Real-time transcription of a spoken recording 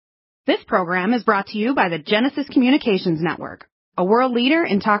This program is brought to you by the Genesis Communications Network, a world leader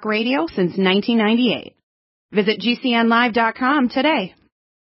in talk radio since 1998. Visit GCNlive.com today.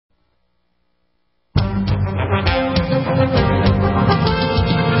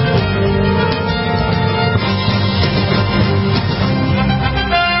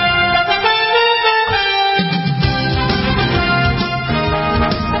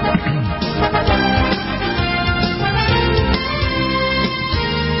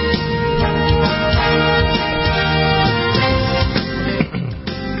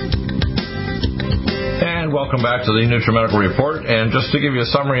 Welcome back to the NutriMedical Report, and just to give you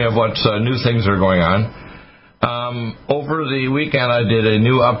a summary of what new things are going on. Over the weekend, I did a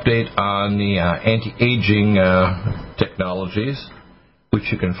new update on the anti-aging technologies,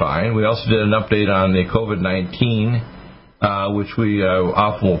 which you can find. We also did an update on the COVID-19, which we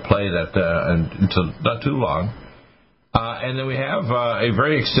often will play that until not too long. And then we have a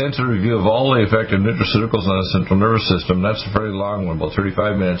very extensive review of all the effect of nutraceuticals on the central nervous system. That's a very long one, about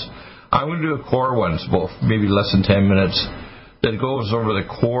 35 minutes. I'm going to do a core one, about maybe less than 10 minutes, that goes over the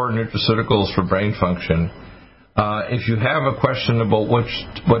core nutraceuticals for brain function. If you have a question about what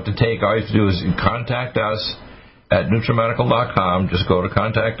to take, all you have to do is contact us at NutriMedical.com. Just go to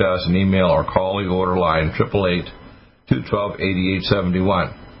contact us and email or call the order line,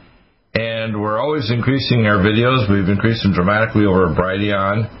 888-212-8871. And we're always increasing our videos. We've increased them dramatically over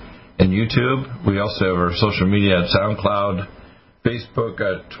Brighteon and YouTube. We also have our social media at SoundCloud, Facebook,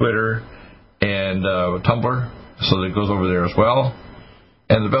 Twitter, and Tumblr, so that it goes over there as well.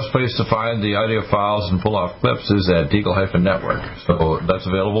 And the best place to find the audio files and pull off clips is at Deagle-Network. So that's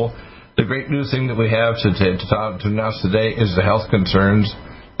available. The great new thing that we have to announce today is the health concerns.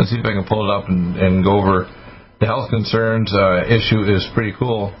 Let's see if I can pull it up and go over. The health concerns issue is pretty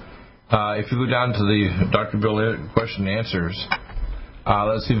cool. If you go down to the Dr. Bill question and answers,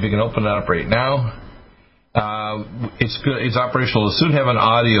 let's see if we can open that up right now. It's good. It's operational. It'll soon have an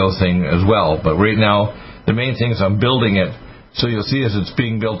audio thing as well, but right now the main thing is I'm building it, so you'll see as it's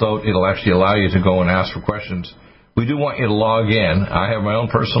being built out, it'll actually allow you to go and ask for questions. We do want you to log in. I have my own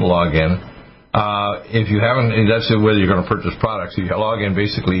personal login. If you haven't, that's whether you're going to purchase products. You log in,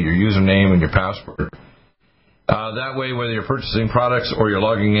 basically your username and your password. That way, whether you're purchasing products or you're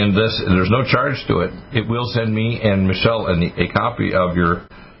logging in there's no charge to it. It will send me and Michelle a copy of your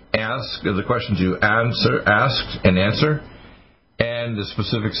the questions you asked and answer, and the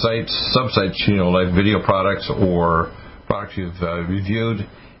specific subsites, like video products or products you've reviewed,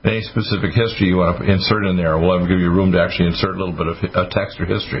 and any specific history you want to insert in there. We'll give you room to actually insert a little bit of text or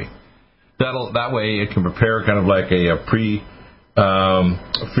history. That way it can prepare kind of like a free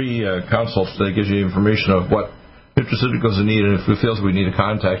consult that gives you information of what nutraceuticals you need, and if it feels we need to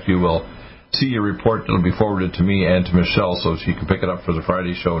contact you, we'll see your report that'll be forwarded to me and to Michelle so she can pick it up for the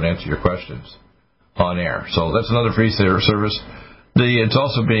Friday show and answer your questions on air. So that's another free service. It's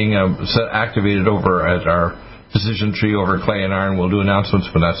also being activated over at our decision tree over at Clay and Iron. We'll do announcements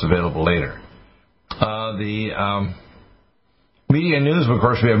when that's available later. The media news, of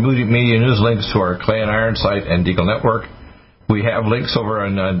course, we have media news links to our Clay and Iron site and Deagle Network. We have links over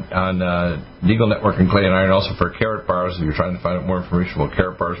on Deagle Network and Clay and Iron also for carrot bars if you're trying to find out more information about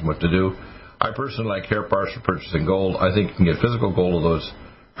carrot bars and what to do. I personally like carrot bars for purchasing gold. I think you can get physical gold, although it's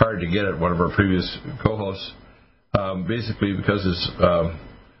hard to get it. One of our previous co-hosts, basically because his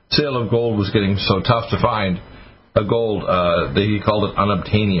sale of gold was getting so tough to find, he called it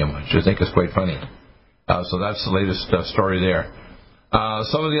unobtainium, which I think is quite funny. So that's the latest story there.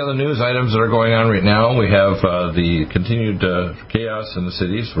 Some of the other news items that are going on right now, we have the continued chaos in the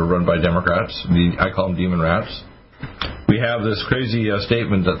cities. We're run by Democrats. I call them demon rats. We have this crazy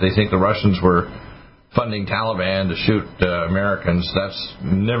statement that they think the Russians were funding Taliban to shoot Americans. That's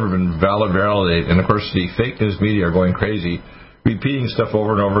never been validated. And, of course, the fake news media are going crazy, repeating stuff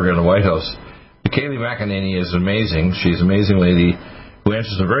over and over again in the White House. Kayleigh McEnany is amazing. She's an amazing lady who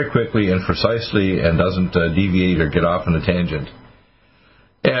answers them very quickly and precisely and doesn't deviate or get off on a tangent.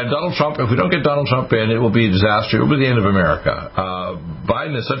 And Donald Trump, if we don't get Donald Trump in, it will be a disaster. It will be the end of America.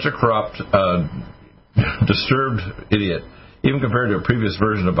 Biden is such a corrupt, disturbed idiot. Even compared to a previous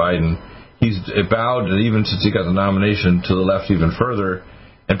version of Biden, he's bowed, even since he got the nomination, to the left even further.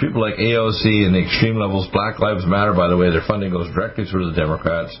 And people like AOC and the extreme levels, Black Lives Matter, by the way, their funding goes directly through the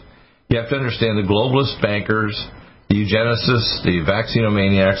Democrats. You have to understand the globalist bankers, the eugenicists, the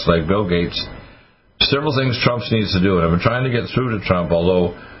vaccinomaniacs like Bill Gates. Several things Trump needs to do, and I've been trying to get through to Trump,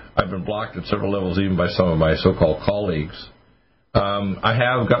 although I've been blocked at several levels even by some of my so-called colleagues. I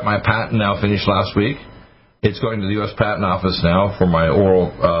have got my patent now finished last week. It's going to the U.S. Patent Office now for my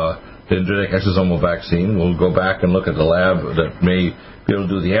oral dendritic exosomal vaccine. We'll go back and look at the lab that may be able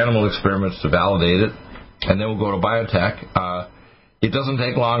to do the animal experiments to validate it, and then we'll go to biotech. It doesn't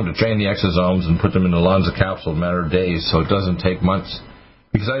take long to train the exosomes and put them in the Lonza capsule in a matter of days, so it doesn't take months.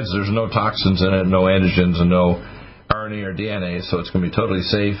 Besides, there's no toxins in it, no antigens, and no RNA or DNA, so it's going to be totally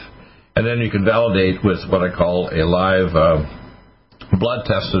safe. And then you can validate with what I call a live blood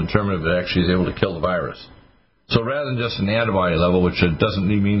test to determine if it actually is able to kill the virus. So rather than just an antibody level, which doesn't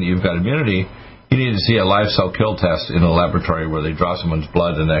mean that you've got immunity, you need to see a live cell kill test in a laboratory where they draw someone's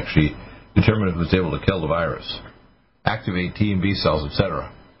blood and actually determine if it's able to kill the virus, activate T and B cells, etc.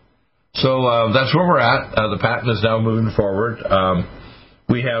 So that's where we're at. The patent is now moving forward.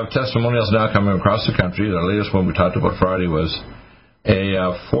 We have testimonials now coming across the country. The latest one we talked about Friday was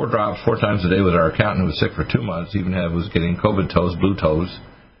a 4 drops 4 times a day with our accountant who was sick for 2 months, even was getting COVID toes, blue toes,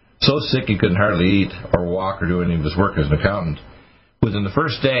 so sick he couldn't hardly eat or walk or do any of his work as an accountant. Within the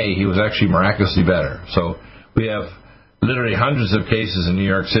first day, he was actually miraculously better. So we have literally hundreds of cases in New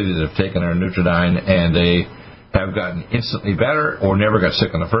York City that have taken our Nutridyne, and they have gotten instantly better or never got sick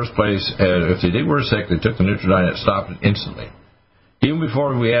in the first place. And if they were sick, they took the Nutridyne and it stopped it instantly. Even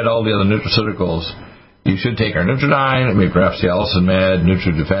before we had all the other nutraceuticals, you should take our Nutridyne, maybe perhaps the Allison Med,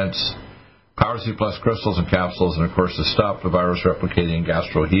 NutriDefense, Power C Plus crystals and capsules, and of course to stop the virus replicating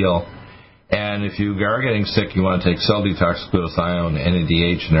GastroHeal. And if you are getting sick, you want to take Cell Detox, Glutathione,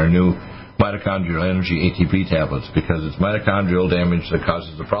 NADH, and our new Mitochondrial Energy ATP tablets, because it's mitochondrial damage that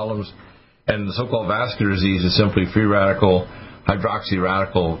causes the problems. And the so-called vascular disease is simply free radical, hydroxy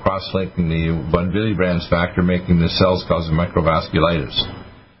radical cross-linking the von Willebrand's factor, making the cells causing microvasculitis.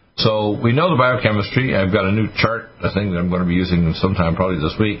 So we know the biochemistry. I've got a new chart, a thing that I'm going to be using sometime probably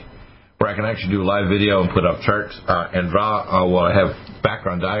this week, where I can actually do a live video and put up charts and draw, I have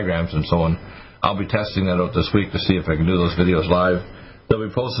background diagrams and so on. I'll be testing that out this week to see if I can do those videos live. They'll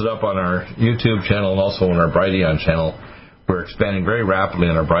be posted up on our YouTube channel and also on our Brighteon channel. We're expanding very rapidly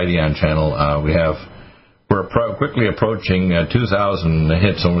on our Brighteon channel. We're quickly approaching 2,000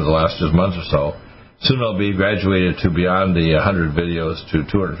 hits over the last just month or so. Soon I'll be graduated to beyond the 100 videos to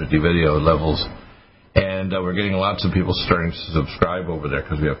 250 video levels. And we're getting lots of people starting to subscribe over there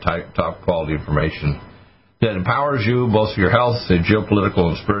because we have top quality information that empowers you both for your health, the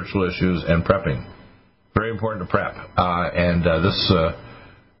geopolitical and spiritual issues, and prepping. Very important to prep. This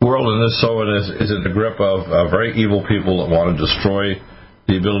world and this zone is in the grip of very evil people that want to destroy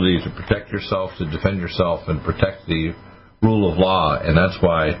the ability to protect yourself, to defend yourself, and protect the rule of law. And that's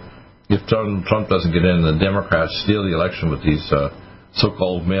why if Trump doesn't get in, the Democrats steal the election with these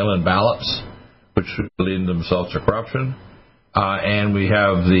so-called mail-in ballots, which lead themselves to corruption. And we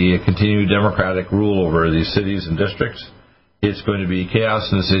have the continued Democratic rule over these cities and districts. It's going to be chaos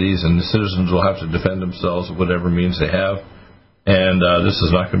in the cities, and the citizens will have to defend themselves with whatever means they have. And this is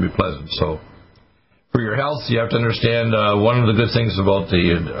not going to be pleasant. So for your health, you have to understand one of the good things about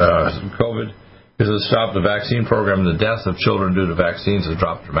the COVID is it stopped the vaccine program. The death of children due to vaccines has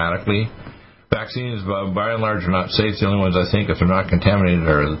dropped dramatically. Vaccines, by and large, are not safe. The only ones, I think, if they're not contaminated,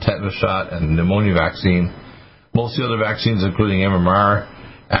 are the tetanus shot and the pneumonia vaccine. Most of the other vaccines, including MMR,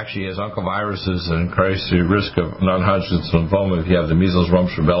 actually has oncoviruses and increase the risk of non-Hodgkin's lymphoma if you have the measles,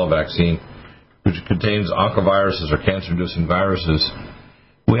 mumps, rubella vaccine, which contains oncoviruses or cancer-inducing viruses.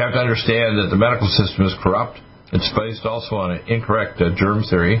 We have to understand that the medical system is corrupt. It's based also on an incorrect germ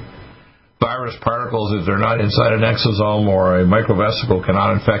theory. Virus particles, if they're not inside an exosome or a microvesicle,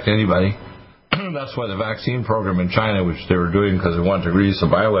 cannot infect anybody. That's why the vaccine program in China, which they were doing because they wanted to release a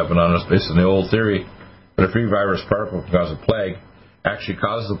bioweapon on us based on the old theory that a free virus particle can cause a plague, actually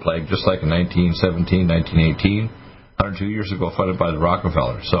caused the plague, just like in 1917, 1918, 102 years ago, funded by the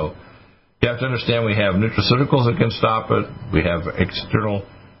Rockefellers. So you have to understand we have nutraceuticals that can stop it. We have external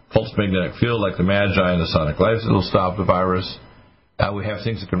pulse magnetic field like the Magi and the Sonic Life that will stop the virus. We have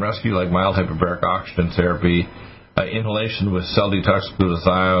things that can rescue like mild hyperbaric oxygen therapy. Inhalation with cell detox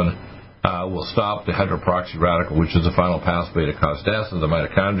glutathione will stop the hydroperoxy radical, which is the final pathway to cause death of the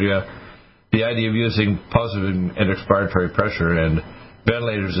mitochondria. The idea of using positive and expiratory pressure and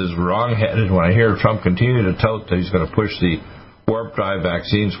ventilators is wrong-headed. When I hear Trump continue to tout that he's going to push the warp drive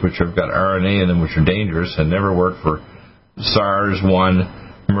vaccines, which have got RNA in them, which are dangerous and never worked for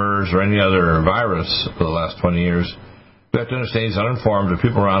SARS-1, MERS, or any other virus for the last 20 years, we have to understand he's uninformed. The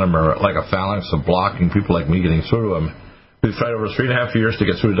people around him are like a phalanx of blocking people like me getting through to him. We've tried over 3.5 years to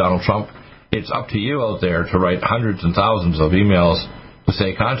get through to Donald Trump. It's up to you out there to write hundreds and thousands of emails to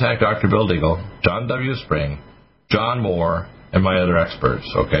say, contact Dr. Bill Deagle, John W. Spring, John Moore, and my other experts,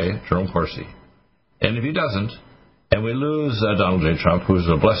 okay, Jerome Corsi. And if he doesn't, and we lose Donald J. Trump, who's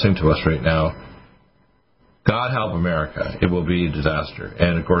a blessing to us right now, God help America. It will be a disaster.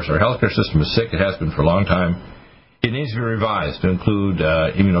 And, of course, our healthcare system is sick. It has been for a long time. It needs to be revised to include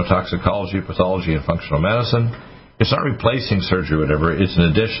immunotoxicology, pathology, and functional medicine. It's not replacing surgery or whatever. It's an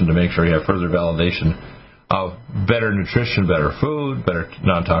addition to make sure you have further validation of better nutrition, better food, better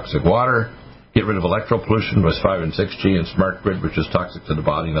non-toxic water, get rid of electropollution with 5 and 6G and smart grid, which is toxic to the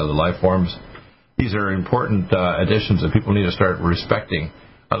body and other life forms. These are important additions that people need to start respecting.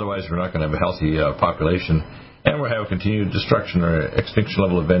 Otherwise, we're not going to have a healthy population, and we'll have a continued destruction or extinction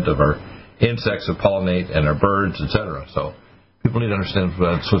level event of our insects that pollinate and our birds, etc. So people need to understand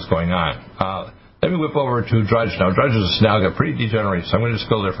what's going on. Let me whip over to Drudge now. Drudge has now got pretty degenerate, so I'm going to just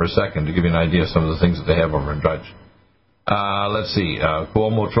go there for a second to give you an idea of some of the things that they have over in Drudge. Let's see.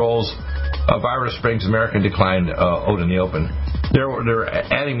 Cuomo trolls. Virus brings American decline out in the open. They're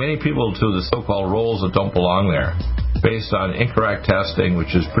adding many people to the so-called roles that don't belong there based on incorrect testing,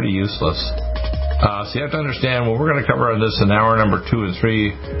 which is pretty useless. So you have to understand what we're going to cover on this in hour number 2 and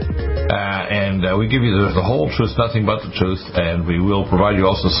 3. And we give you the whole truth, nothing but the truth, and we will provide you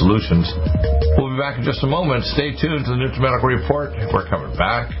also solutions. We'll be back in just a moment. Stay tuned to the NutriMedical Report. We're coming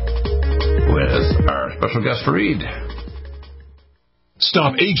back with our special guest, Fareed.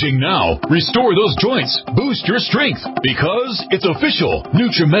 Stop aging now. Restore those joints. Boost your strength. Because it's official.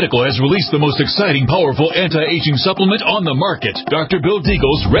 NutriMedical has released the most exciting, powerful anti-aging supplement on the market. Dr. Bill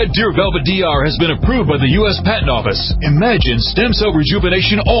Deagle's Red Deer Velvet DR has been approved by the U.S. Patent Office. Imagine stem cell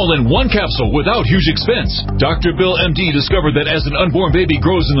rejuvenation all in one capsule without huge expense. Dr. Bill MD discovered that as an unborn baby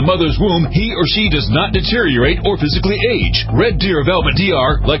grows in the mother's womb, he or she does not deteriorate or physically age. Red Deer Velvet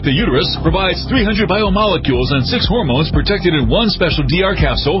DR, like the uterus, provides 300 biomolecules and 6 hormones protected in one special DR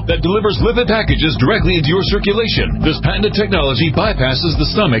capsule that delivers lipid packages directly into your circulation. This patented technology bypasses the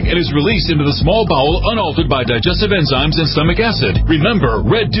stomach and is released into the small bowel unaltered by digestive enzymes and stomach acid. Remember,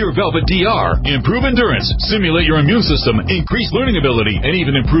 Red Deer Velvet DR. Improve endurance, stimulate your immune system, increase learning ability, and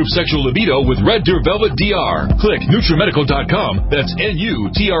even improve sexual libido with Red Deer Velvet DR. Click NutriMedical.com. That's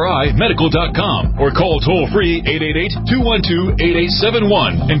NUTRI Medical.com. Or call toll-free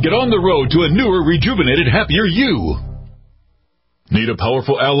 888-212-8871 and get on the road to a newer, rejuvenated, happier you. Need a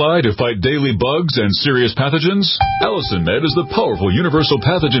powerful ally to fight daily bugs and serious pathogens? Allicin Med is the powerful universal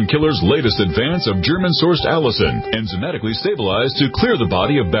pathogen killer's latest advance of German-sourced allicin, enzymatically stabilized to clear the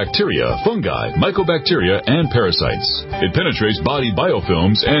body of bacteria, fungi, mycobacteria, and parasites. It penetrates body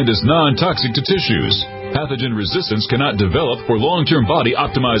biofilms and is non-toxic to tissues. Pathogen resistance cannot develop for long-term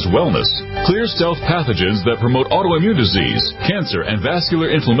body-optimized wellness. Clear stealth pathogens that promote autoimmune disease, cancer, and vascular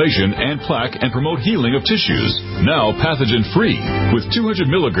inflammation and plaque and promote healing of tissues. Now pathogen-free. With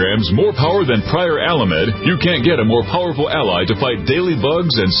 200 milligrams more power than prior Alamed, you can't get a more powerful ally to fight daily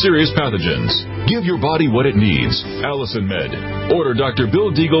bugs and serious pathogens. Give your body what it needs. Allicin Med. Order Dr.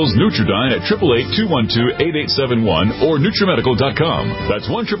 Bill Deagle's Nutridyne at 888-212-8871 or NutriMedical.com. That's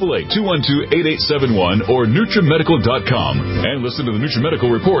 1-888-212-8871 or NutriMedical.com. And listen to the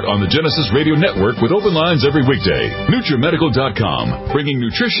NutriMedical Report on the Genesis Radio Network with open lines every weekday. NutriMedical.com, bringing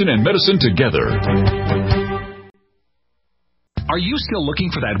nutrition and medicine together. Are you still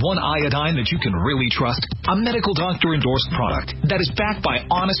looking for that one iodine that you can really trust? A medical doctor-endorsed product that is backed by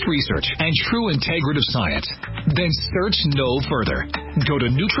honest research and true integrative science? Then search no further. Go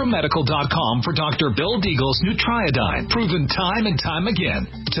to NutriMedical.com for Dr. Bill Deagle's Nutriodine, proven time and time again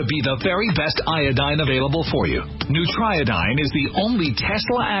to be the very best iodine available for you. Nutriodine is the only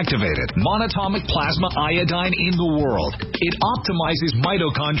Tesla-activated monatomic plasma iodine in the world. It optimizes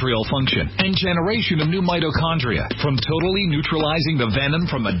mitochondrial function and generation of new mitochondria, from totally neutralizing the venom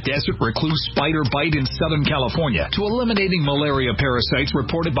from a desert recluse spider bite in Southern California to eliminating malaria parasites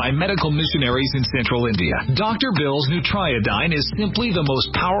reported by medical missionaries in Central India. Dr. Bill's Nutriodine is simply the most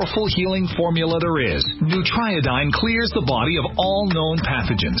powerful healing formula there is. Nutriodine clears the body of all known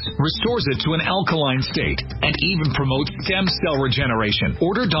pathogens, restores it to an alkaline state, and even promotes stem cell regeneration.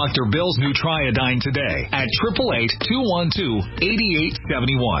 Order Dr. Bill's Nutriodine today at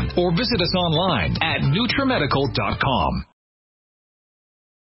 888-212-8871 or visit us online at NutriMedical.com.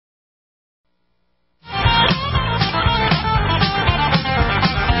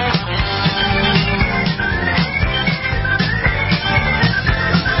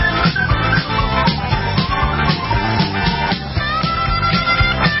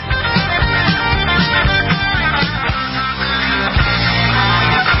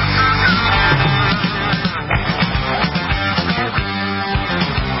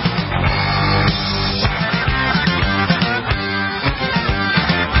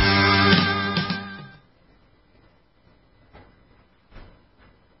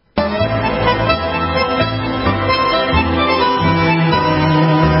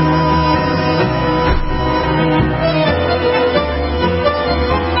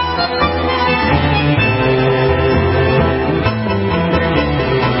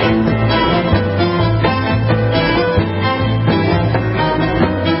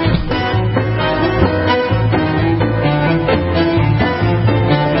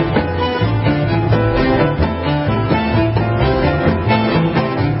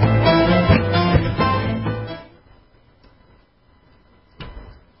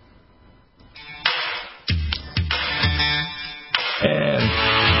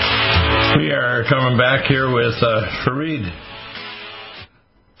 back here with Fareed.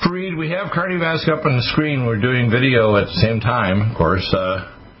 Fareed, we have cardiovascular up on the screen. We're doing video at the same time, of course.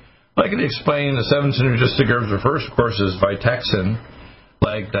 I can explain the 7 synergistic herbs. The first, of course, is Vitexin.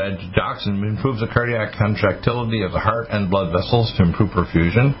 Like digoxin improves the cardiac contractility of the heart and blood vessels to improve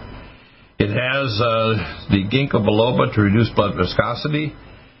perfusion. It has the ginkgo biloba to reduce blood viscosity.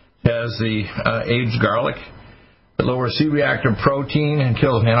 It has the aged garlic. It lowers C-reactive protein and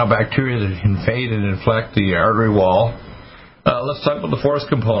kills nanobacteria that invade and inflect the artery wall. Let's talk about the fourth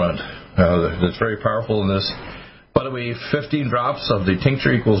component that's very powerful in this. By the way, 15 drops of the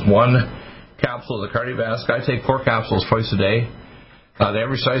tincture equals 1 capsule of the cardiovascular. I take 4 capsules twice a day. The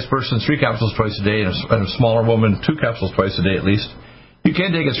average size person, 3 capsules twice a day, and a smaller woman, 2 capsules twice a day at least. You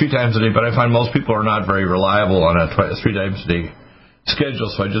can take it 3 times a day, but I find most people are not very reliable on a 3 times a day schedule,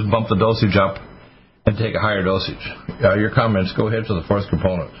 so I just bump the dosage up and take a higher dosage. Your comments, go ahead to the fourth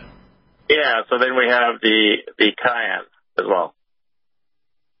component. Yeah, so then we have the cayenne as well.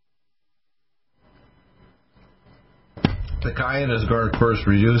 The cayenne is going to, of course,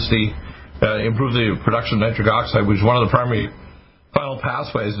 improve the production of nitric oxide, which is one of the primary final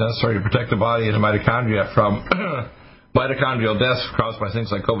pathways necessary to protect the body and the mitochondria from mitochondrial deaths caused by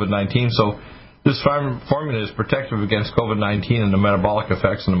things like COVID-19. So this formula is protective against COVID-19 and the metabolic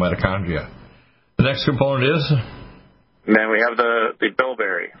effects in the mitochondria. The next component is? And then we have the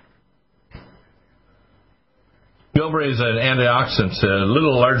bilberry. Bilberry is an antioxidant, a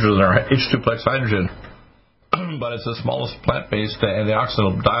little larger than our H2-plex hydrogen, but it's the smallest plant-based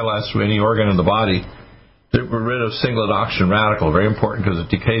antioxidant that dilates through any organ in the body. Get rid of singlet oxygen radical, very important because it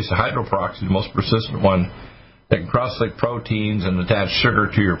decays the hydroperoxide, the most persistent one, that can cross-link proteins and attach sugar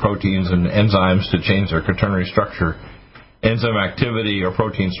to your proteins and enzymes to change their quaternary structure, enzyme activity or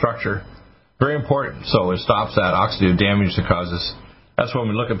protein structure. Very important. So it stops that oxidative damage that causes. That's when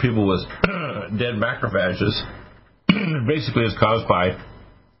we look at people with dead macrophages. Basically, it's caused by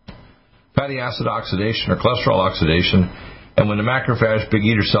fatty acid oxidation or cholesterol oxidation. And when the macrophage, big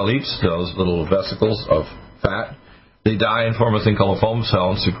eater cell, eats those little vesicles of fat, they die and form a thing called a foam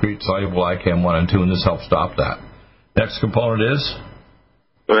cell and secrete soluble ICAM-1 and 2, and this helps stop that. Next component is?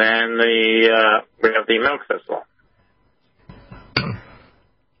 Then we have the milk thistle.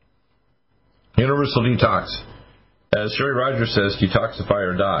 Universal detox. As Sherry Rogers says, detoxify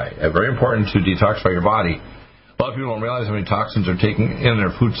or die. Very important to detoxify your body. A lot of people don't realize how many toxins are taken in their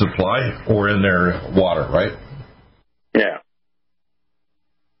food supply or in their water, right? Yeah.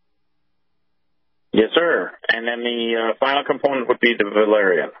 Yes, sir. And then the final component would be the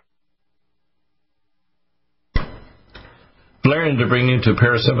valerian. Valerian to bring into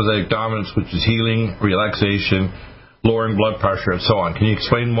parasympathetic dominance, which is healing, relaxation, lowering blood pressure, and so on. Can you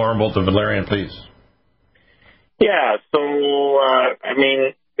explain more about the valerian, please? Yeah, so,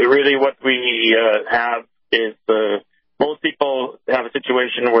 really what we have is most people have a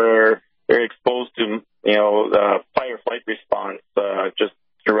situation where they're exposed to, fight or flight response just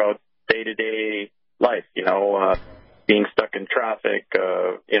throughout day-to-day life, being stuck in traffic,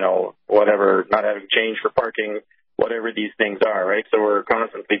 whatever, not having change for parking, whatever these things are, right? So we're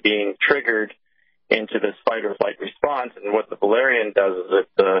constantly being triggered into this fight or flight response, and what the valerian does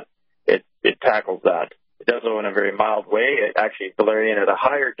is it tackles that. It does so in a very mild way. Actually, valerian at a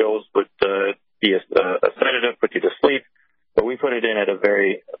higher dose would be a sedative, put you to sleep, but we put it in at a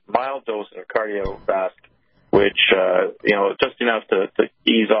very mild dose in cardiovasc, which, just enough to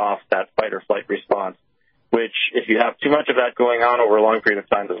ease off that fight or flight response, which, if you have too much of that going on over a long period of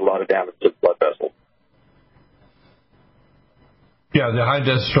time, there's a lot of damage to the blood vessels. Yeah, the high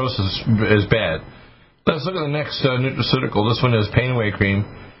dextrose is bad. Let's look at the next nutraceutical. This one is Pain Away Cream.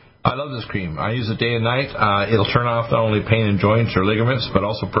 I love this cream. I use it day and night. It'll turn off not only pain in joints or ligaments, but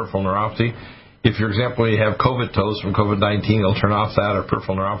also peripheral neuropathy. If, for example, you have COVID toes from COVID-19, it'll turn off that, or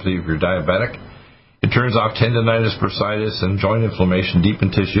peripheral neuropathy if you're diabetic. It turns off tendonitis, bursitis, and joint inflammation deep in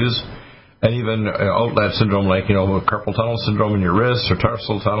tissues, and even outlet syndrome like, carpal tunnel syndrome in your wrist or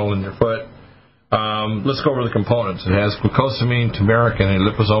tarsal tunnel in your foot. Let's go over the components. It has glucosamine, turmeric, and a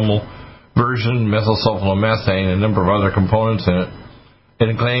liposomal version, methylsulfonylmethane, and a number of other components in it.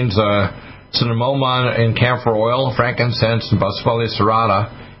 It contains cinnamomum and camphor oil, frankincense, and Boswellia serrata,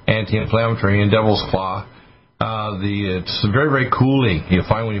 anti-inflammatory, and devil's claw. It's very, very cooling. You'll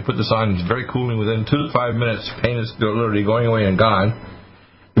find when you put this on, it's very cooling. Within 2 to 5 minutes, pain is literally going away and gone.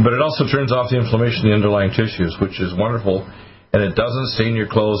 But it also turns off the inflammation in the underlying tissues, which is wonderful. And it doesn't stain your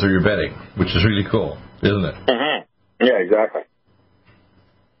clothes or your bedding, which is really cool, isn't it? Mm-hmm. Yeah, exactly.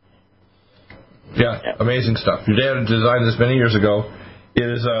 Yeah, amazing stuff. Your dad designed this many years ago. It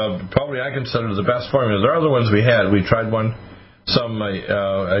is probably, I consider, the best formula. There are other ones we had. We tried one some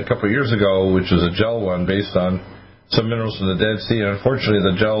a couple of years ago, which was a gel one based on some minerals from the Dead Sea. And unfortunately,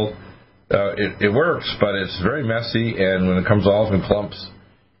 the gel, it works, but it's very messy, and when it comes off in clumps,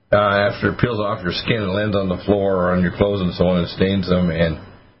 after it peels off your skin, it lands on the floor or on your clothes and so on and stains them. And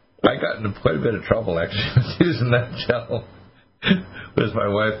I got into quite a bit of trouble, actually, using that gel with my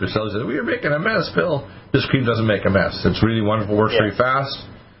wife. Michelle said, "We are making a mess, Bill." This cream doesn't make a mess. It's really wonderful, works very fast,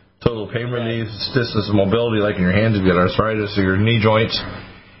 total pain relief, stiffness and mobility, like in your hands if you got arthritis or your knee joints,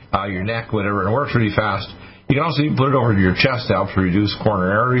 your neck, whatever. It works really fast. You can also even put it over your chest to help to reduce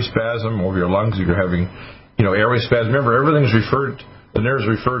coronary artery spasm, over your lungs if you're having, airway spasm. Remember, everything's the nerves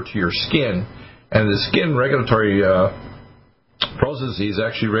refer to your skin, and the skin regulatory processes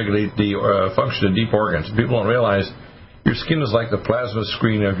actually regulate the function of deep organs. People don't realize your skin is like the plasma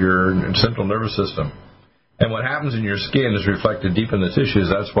screen of your central nervous system. And what happens in your skin is reflected deep in the tissues.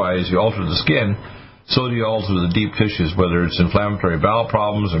 That's why as you alter the skin, so do you alter the deep tissues, whether it's inflammatory bowel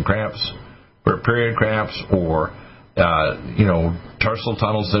problems and cramps, or period cramps, or, tarsal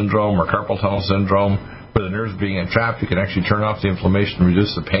tunnel syndrome or carpal tunnel syndrome, where the nerves being entrapped. You can actually turn off the inflammation,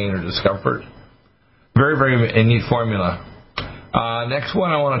 reduce the pain or discomfort. Very, very neat formula. Next one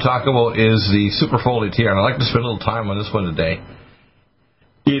I want to talk about is the superfolate here, and I'd like to spend a little time on this one today.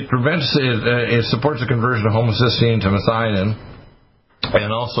 It supports the conversion of homocysteine to methionine,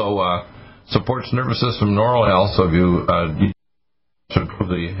 and also supports nervous system neural health, so if you to improve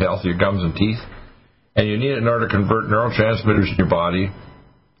the health of your gums and teeth. And you need it in order to convert neurotransmitters in your body.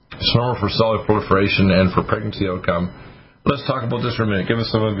 It's normal for cellular proliferation and for pregnancy outcome. Let's talk about this for a minute. Give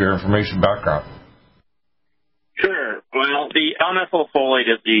us some of your information background. Sure. Well, the L-methylfolate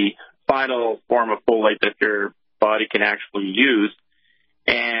is the final form of folate that your body can actually use.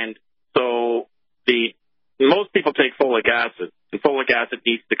 And so most people take folic acid, and folic acid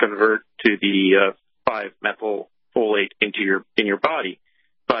needs to convert to the 5-methylfolate in your body.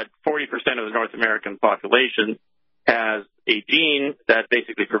 But 40% of the North American population has a gene that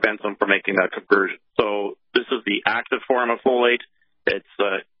basically prevents them from making that conversion. So this is the active form of folate that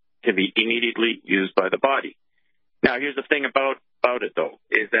can be immediately used by the body. Now, here's the thing about it, though,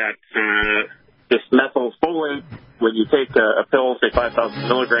 is that this methylfolate, when you take a pill, say 5,000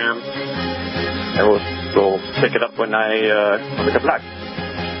 milligrams, and we'll pick it up when we come back.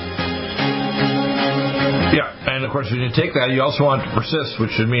 Yeah, and of course, when you take that, you also want it to persist,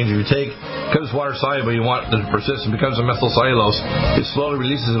 which means if you take, because it's water soluble, you want it to persist and becomes a methylcellulose. It slowly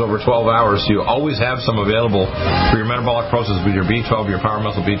releases it over 12 hours, so you always have some available for your metabolic process with your B12, your power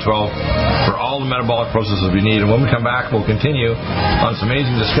methyl B12, for all the metabolic processes we need. And when we come back, we'll continue on some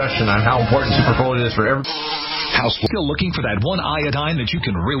amazing discussion on how important superfolate is for every. Still looking for that one iodine that you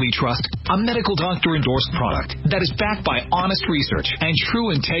can really trust? A medical doctor endorsed product that is backed by honest research and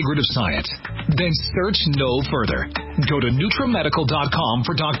true integrative science? Then search no further. Go to NutriMedical.com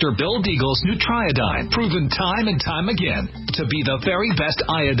for Dr. Bill Deagle's Nutriodine, proven time and time again to be the very best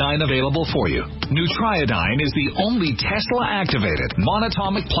iodine available for you. Nutriodine is the only Tesla-activated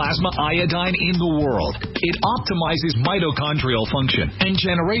monatomic plasma iodine in the world. It optimizes mitochondrial function and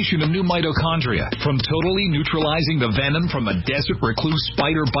generation of new mitochondria, from totally neutralizing the venom from a desert recluse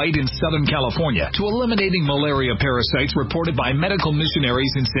spider bite in Southern California to eliminating malaria parasites reported by medical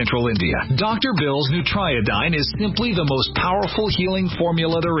missionaries in Central India. Dr. Bill's Nutriodine is simply the most powerful healing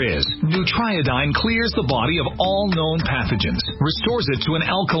formula there is. Nutriodine clears the body of all known pathogens, restores it to an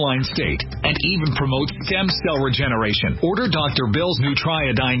alkaline state, and even promotes stem cell regeneration. Order Dr. Bill's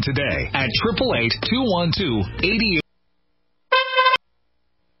Nutriodine today at 888-212-88.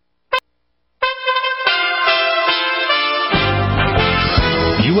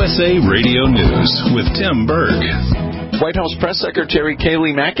 USA Radio News with Tim Berg. White House Press Secretary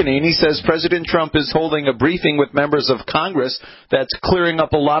Kayleigh McEnany says President Trump is holding a briefing with members of Congress that's clearing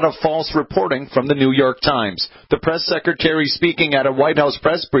up a lot of false reporting from the New York Times. The press secretary speaking at a White House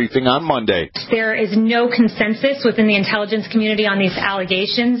press briefing on Monday. There is no consensus within the intelligence community on these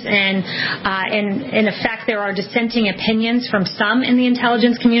allegations, and in effect there are dissenting opinions from some in the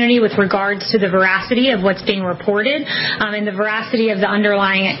intelligence community with regards to the veracity of what's being reported, and the veracity of the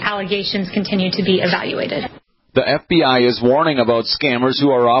underlying allegations continue to be evaluated. The FBI is warning about scammers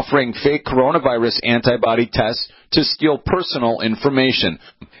who are offering fake coronavirus antibody tests to steal personal information.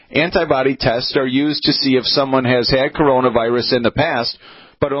 Antibody tests are used to see if someone has had coronavirus in the past,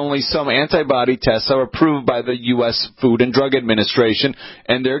 but only some antibody tests are approved by the U.S. Food and Drug Administration,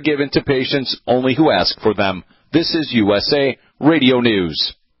 and they're given to patients only who ask for them. This is USA Radio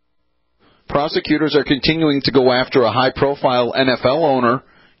News. Prosecutors are continuing to go after a high-profile NFL owner.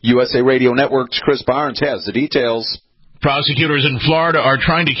 USA Radio Network's Chris Barnes has the details. Prosecutors in Florida are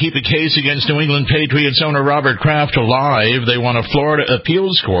trying to keep a case against New England Patriots owner Robert Kraft alive. They want a Florida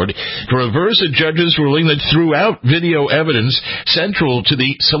appeals court to reverse a judge's ruling that threw out video evidence central to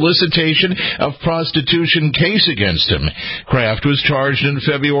the solicitation of prostitution case against him. Kraft was charged in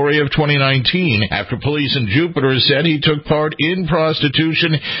February of 2019 after police in Jupiter said he took part in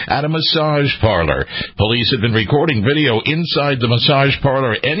prostitution at a massage parlor. Police had been recording video inside the massage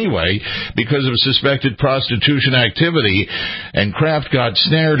parlor anyway because of suspected prostitution activity, and Kraft got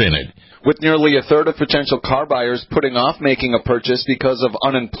snared in it. With nearly a third of potential car buyers putting off making a purchase because of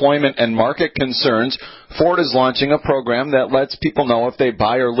unemployment and market concerns, Ford is launching a program that lets people know if they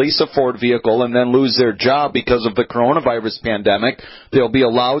buy or lease a Ford vehicle and then lose their job because of the coronavirus pandemic, they'll be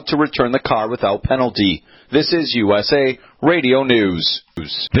allowed to return the car without penalty. This is USA Radio News.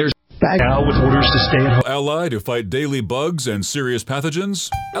 There's now with orders to stay at home. Ally to fight daily bugs and serious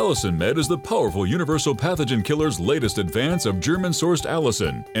pathogens? Allicin Med is the powerful universal pathogen killer's latest advance of German-sourced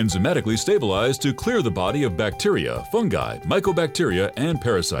allicin, enzymatically stabilized to clear the body of bacteria, fungi, mycobacteria, and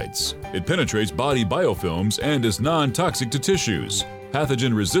parasites. It penetrates body biofilms and is non-toxic to tissues.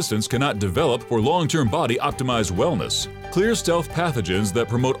 Pathogen resistance cannot develop for long-term body-optimized wellness. Clear stealth pathogens that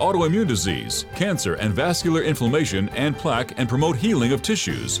promote autoimmune disease, cancer and vascular inflammation and plaque and promote healing of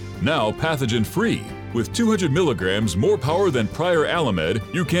tissues. Now pathogen-free. With 200 milligrams more power than prior Alamed,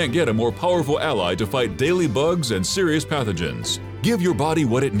 you can't get a more powerful ally to fight daily bugs and serious pathogens. Give your body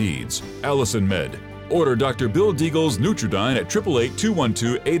what it needs. Allicin Med. Order Dr. Bill Deagle's Nutridyne at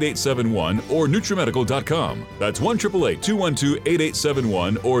 888-212-8871 or NutriMedical.com. That's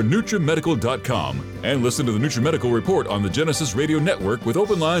 1-888-212-8871 or NutriMedical.com. And listen to the NutriMedical Report on the Genesis Radio Network with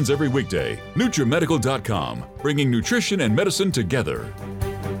open lines every weekday. NutriMedical.com, bringing nutrition and medicine together.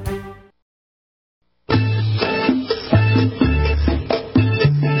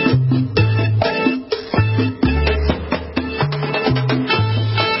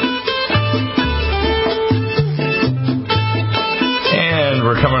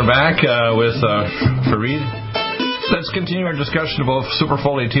 Coming back with Fareed. Let's continue our discussion about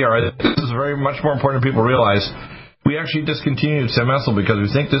Superfolate TR. This is very much more important than people realize. We actually discontinued Semethyl because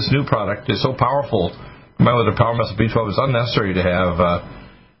we think this new product is so powerful. Combined with the power methyl B12, it's unnecessary to have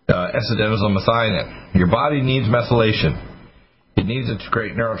S-adenosine methionine. Your body needs methylation. It needs it to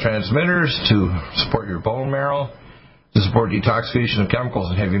create neurotransmitters, to support your bone marrow, to support detoxification of chemicals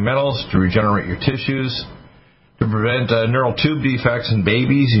and heavy metals, to regenerate your tissues. To prevent neural tube defects in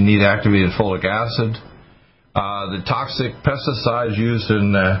babies, you need activated folic acid. The toxic pesticides used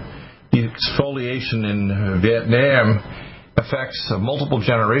in exfoliation in Vietnam affects multiple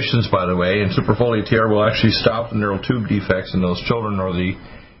generations, by the way, and Superfolate TR will actually stop the neural tube defects in those children or the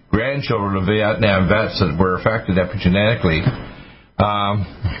grandchildren of Vietnam vets that were affected epigenetically.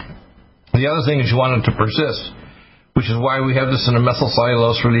 The other thing is you want it to persist, which is why we have this in a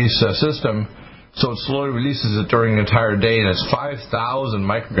methylcellulose release system. So it slowly releases it during the entire day, and it's 5,000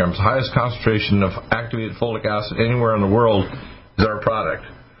 micrograms. The highest concentration of activated folic acid anywhere in the world is our product.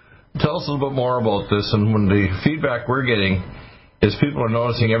 Tell us a little bit more about this, and when the feedback we're getting is people are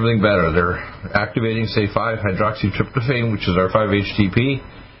noticing everything better. They're activating, say, 5-hydroxytryptophan, which is our 5-HTP,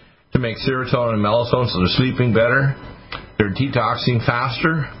 to make serotonin and melatonin, so they're sleeping better. They're detoxing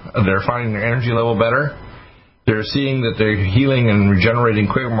faster. They're finding their energy level better. They're seeing that they're healing and regenerating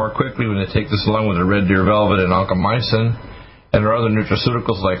more quickly when they take this along with the Red Deer Velvet and Alkamycin. And there are other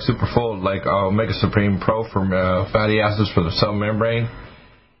nutraceuticals like Superfolate, like Omega Supreme Pro for fatty acids for the cell membrane.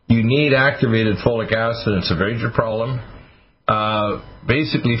 You need activated folic acid. It's a major problem.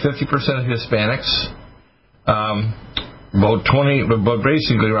 Basically, 50% of Hispanics,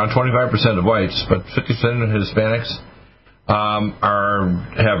 basically around 25% of whites, but 50% of Hispanics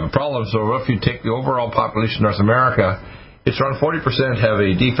have a problem. So if you take the overall population of North America, it's around 40% have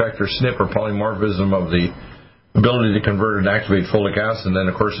a defect or SNP or polymorphism of the ability to convert and activate folic acid. And then,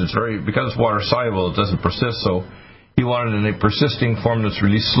 of course, because it's water soluble, it doesn't persist. So you want it in a persisting form that's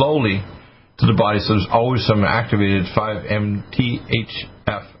released slowly to the body. So there's always some activated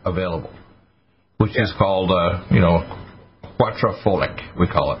 5-MTHF available, which is called, quadrafolic, we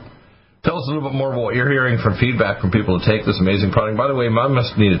call it. Tell us a little bit more about what you're hearing from feedback from people who take this amazing product. By the way, moms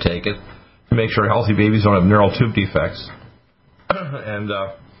need to take it to make sure healthy babies don't have neural tube defects. And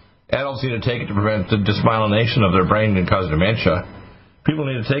adults need to take it to prevent the dysmyelination of their brain and cause dementia. People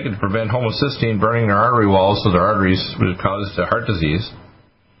need to take it to prevent homocysteine burning their artery walls so their arteries would cause heart disease.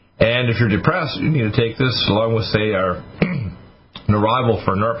 And if you're depressed, you need to take this along with, say, our rival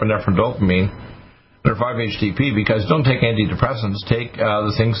for norepinephrine dopamine, or 5-HTP, because don't take antidepressants. Take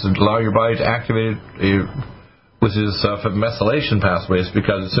the things that allow your body to activate it with its methylation pathways,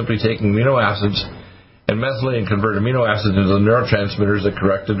 because it's simply taking amino acids and methylate and convert amino acids into the neurotransmitters that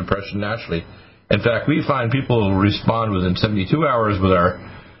correct the depression naturally. In fact, we find people respond within 72 hours with our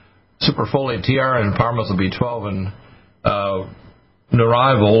superfolate TR and powermethyl B12 and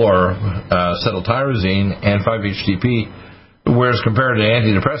Neurival or acetyltyrosine and 5-HTP, whereas compared to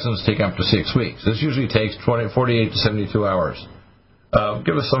antidepressants take up to 6 weeks. This usually takes 48 to 72 hours.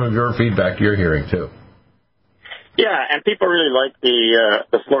 Give us some of your feedback you're hearing, too. Yeah, and people really like the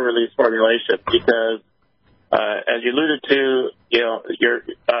slow-release formulation because, as you alluded to, your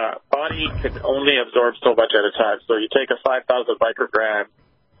body can only absorb so much at a time. So you take a 5,000 microgram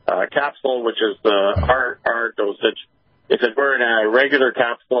capsule, which is our dosage. If it were in a regular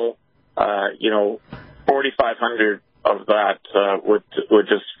capsule, 4,500 of that would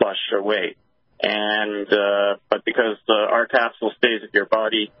just flush away. And but because our capsule stays in your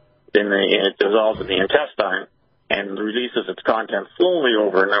body, it dissolves in the intestine and releases its content slowly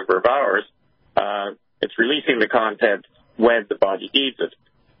over a number of hours. It's releasing the content when the body needs it.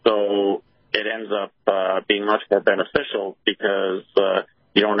 So it ends up being much more beneficial because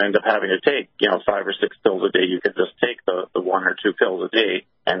you don't end up having to take 5 or 6 pills a day. You can just take the 1 or 2 pills a day,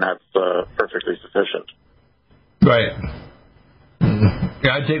 and that's perfectly sufficient. Right.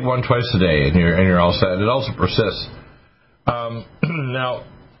 Yeah, I take one twice a day, and you're all set. It also persists. Now,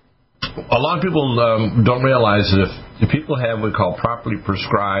 a lot of people don't realize that if people have what we call properly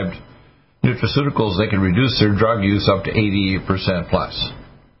prescribed nutraceuticals, they can reduce their drug use up to 80% plus,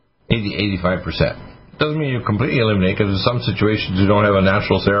 85%. Doesn't mean you completely eliminate, because in some situations you don't have a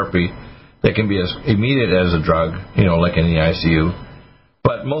natural therapy that can be as immediate as a drug, like in the ICU.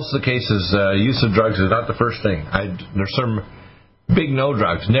 But most of the cases, use of drugs is not the first thing. There's some big no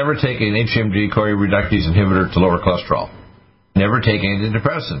drugs. Never take an HMG-CoA reductase inhibitor to lower cholesterol. Never take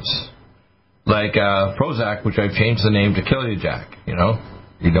antidepressants like Prozac, which I've changed the name to Killiajack. You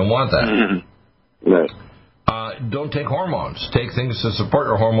don't want that. Mm-hmm. Right. Don't take hormones. Take things to support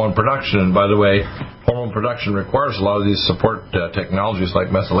your hormone production. And by the way, hormone production requires a lot of these support technologies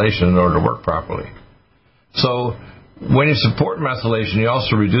like methylation in order to work properly. So when you support methylation, you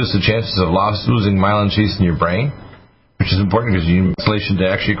also reduce the chances of losing myelin sheaths in your brain, which is important because you need methylation to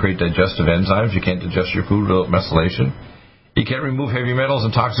actually create digestive enzymes. You can't digest your food without methylation. You can't remove heavy metals and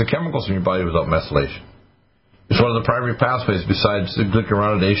toxic chemicals from your body without methylation. It's one of the primary pathways besides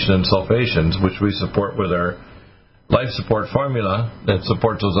glucuronidation and sulfations, which we support with our life support formula that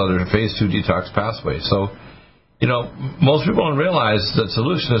supports those other phase 2 detox pathways. So, most people don't realize the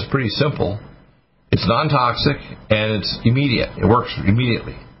solution is pretty simple. It's non-toxic and it's immediate. It works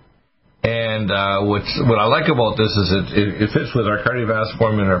immediately. And what I like about this is it fits with our cardiovascular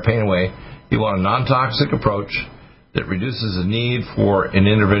formula and our pain away. You want a non-toxic approach that reduces the need for an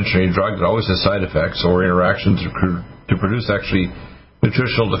interventionary drug that always has side effects or interactions to produce actually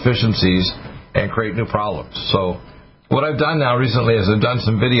nutritional deficiencies and create new problems. So what I've done now recently is I've done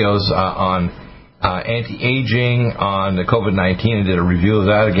some videos on anti-aging, on the COVID-19. I did a review of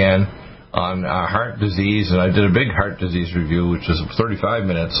that again, on heart disease, and I did a big heart disease review, which is 35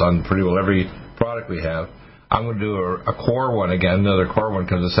 minutes on pretty well every product we have. I'm going to do a core one again, another core one,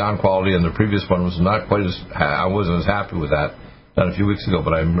 because the sound quality in the previous one was not quite as, I wasn't as happy with that done a few weeks ago,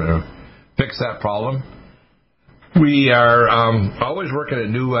 but I'm going to fix that problem. We are always working at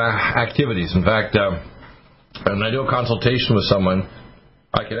new activities. In fact, when I do a consultation with someone,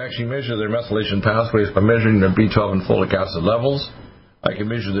 I can actually measure their methylation pathways by measuring their B12 and folic acid levels. I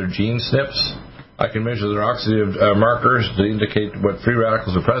can measure their gene SNPs. I can measure their oxidative markers to indicate what free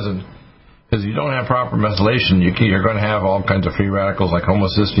radicals are present. Because if you don't have proper methylation, you're going to have all kinds of free radicals like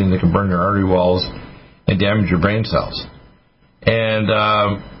homocysteine that can burn your artery walls and damage your brain cells. And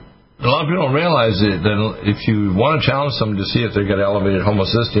a lot of people don't realize that if you want to challenge someone to see if they've got elevated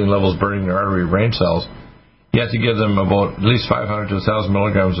homocysteine levels burning their artery brain cells, you have to give them about at least 500 to 1,000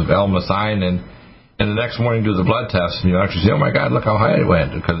 milligrams of L-methine, and the next morning do the blood test, and you actually say, oh my God, look how high it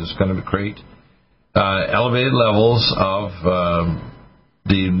went, because it's going to create elevated levels of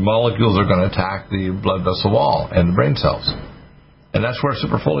the molecules are going to attack the blood vessel wall and the brain cells. And that's where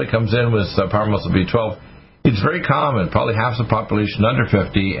superfolate comes in with powermethyl B12. It's very common, probably half the population under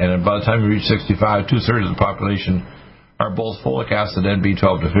 50, and by the time you reach 65, 2/3 of the population are both folic acid and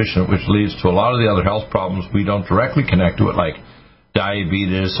B12 deficient, which leads to a lot of the other health problems we don't directly connect to it, like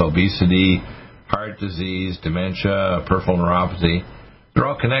diabetes, obesity, heart disease, dementia, peripheral neuropathy. They're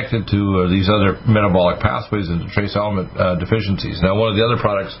all connected to these other metabolic pathways and trace element deficiencies. Now, one of the other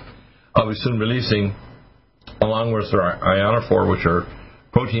products I'll be soon releasing, along with our ionophore, which are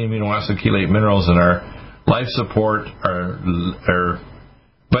protein, amino acid, chelate minerals, and our life support, our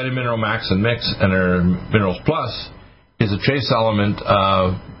vitamin mineral max and mix, and our minerals plus, is a trace element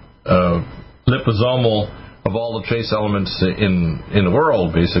liposomal of all the trace elements in the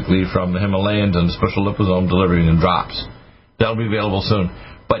world, basically, from the Himalayans, and special liposome delivery in drops. That'll be available soon.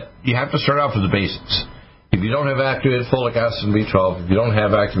 But you have to start off with the basics. If you don't have activated folic acid and B12, if you don't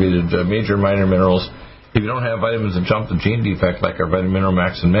have activated major and minor minerals, if you don't have vitamins that jump the gene defect like our Vitamin Mineral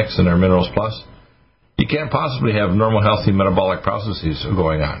Max and Mix and our Minerals Plus, you can't possibly have normal, healthy metabolic processes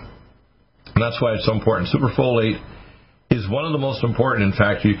going on. And that's why it's so important. Superfolate is one of the most important. In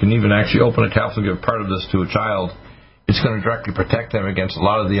fact, you can even actually open a capsule and give part of this to a child. It's going to directly protect them against a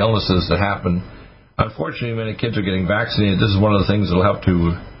lot of the illnesses that happen. Unfortunately, many kids are getting vaccinated. This is one of the things that will help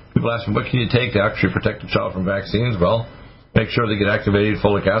to... People ask me, what can you take to actually protect a child from vaccines? Well, make sure they get activated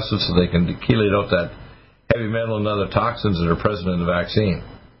folic acid so they can chelate out that heavy metal and other toxins that are present in the vaccine.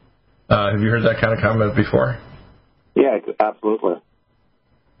 Have you heard that kind of comment before? Yeah, absolutely.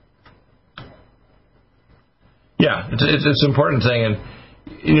 Yeah, it's an important thing. And,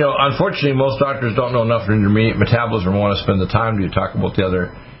 unfortunately, most doctors don't know enough of intermediate metabolism or want to spend the time to talk about the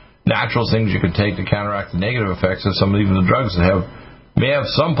other natural things you can take to counteract the negative effects of some of even the drugs that may have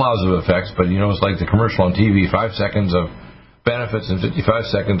some positive effects, but, it's like the commercial on TV, 5 seconds of benefits and 55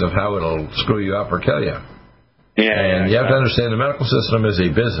 seconds of how it'll screw you up or kill you. And you have to understand the medical system is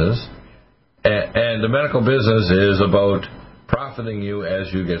a business, and the medical business is about profiting you as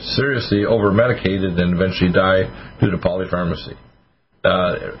you get seriously over-medicated and eventually die due to polypharmacy.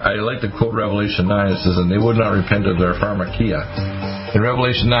 I like to quote Revelation 9. It says, and they would not repent of their pharmakia. In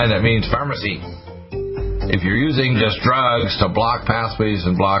Revelation 9, that means pharmacy. If you're using just drugs to block pathways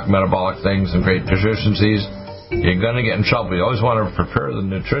and block metabolic things and create deficiencies, you're going to get in trouble. You always want to prepare the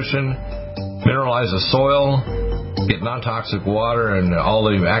nutrition, mineralize the soil, get non-toxic water and all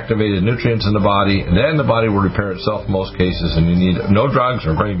the activated nutrients in the body, and then the body will repair itself in most cases, and you need no drugs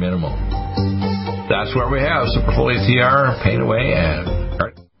or very minimal. That's where we have Superfolate TR, Pain Away, and...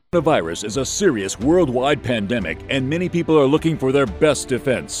 Coronavirus is a serious worldwide pandemic, and many people are looking for their best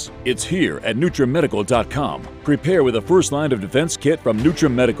defense. It's here at NutriMedical.com. Prepare with a first line of defense kit from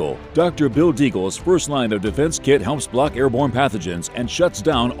NutriMedical. Dr. Bill Deagle's first line of defense kit helps block airborne pathogens and shuts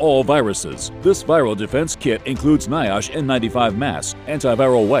down all viruses. This viral defense kit includes NIOSH N95 mask,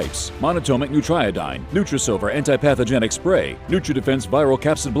 antiviral wipes, monatomic nutriodine, Nutrisilver antipathogenic spray, NutriDefense viral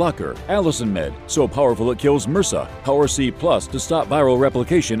capsid blocker, Allison Med, so powerful it kills MRSA, Power C Plus to stop viral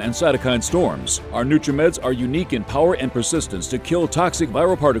replication and cytokine storms. Our NutriMeds are unique in power and persistence to kill toxic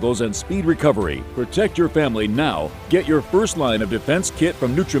viral particles and speed recovery. Protect your family now. Get your first line of defense kit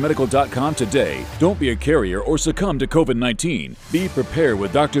from NutriMedical.com today. Don't be a carrier or succumb to COVID-19. Be prepared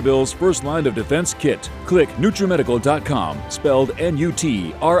with Dr. Bill's first line of defense kit. Click NutriMedical.com, spelled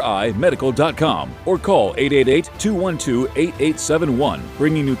N-U-T-R-I Medical.com, or call 888-212-8871,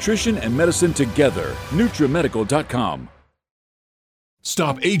 bringing nutrition and medicine together. NutriMedical.com.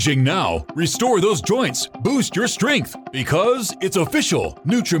 Stop aging now. Restore those joints. Boost your strength. Because it's official.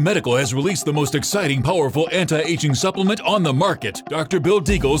 NutriMedical has released the most exciting, powerful anti-aging supplement on the market. Dr. Bill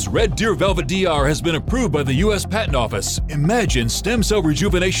Deagle's Red Deer Velvet DR has been approved by the U.S. Patent Office. Imagine stem cell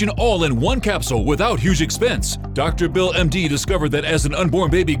rejuvenation all in one capsule without huge expense. Dr. Bill MD discovered that as an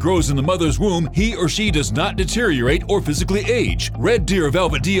unborn baby grows in the mother's womb, he or she does not deteriorate or physically age. Red Deer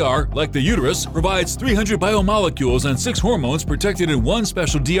Velvet DR, like the uterus, provides 300 biomolecules and 6 hormones protected in one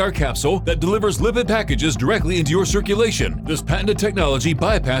special DR capsule that delivers lipid packages directly into your circulation. This patented technology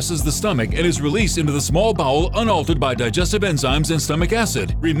bypasses the stomach and is released into the small bowel unaltered by digestive enzymes and stomach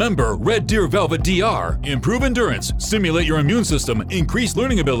acid. Remember Red Deer Velvet DR. Improve endurance, stimulate your immune system, increase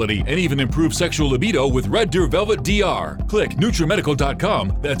learning ability, and even improve sexual libido with Red Deer Velvet DR. Click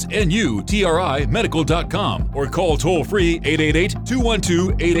NutriMedical.com, that's N-U-T-R-I Medical.com, or call toll-free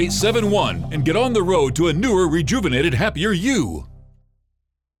 888-212-8871 and get on the road to a newer, rejuvenated, happier you.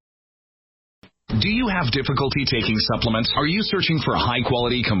 Do you have difficulty taking supplements? Are you searching for a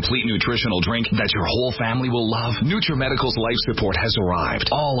high-quality, complete nutritional drink that your whole family will love? NutriMedical's Life Support has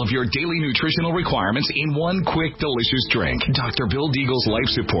arrived. All of your daily nutritional requirements in one quick, delicious drink. Dr. Bill Deagle's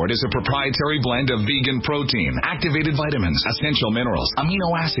Life Support is a proprietary blend of vegan protein, activated vitamins, essential minerals,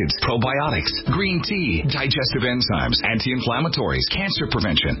 amino acids, probiotics, green tea, digestive enzymes, anti-inflammatories, cancer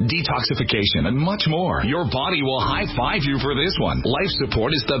prevention, detoxification, and much more. Your body will high-five you for this one. Life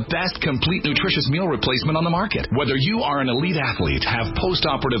Support is the best complete nutritious meal replacement on the market. Whether you are an elite athlete, have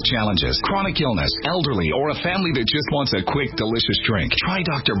post-operative challenges, chronic illness, elderly, or a family that just wants a quick, delicious drink, try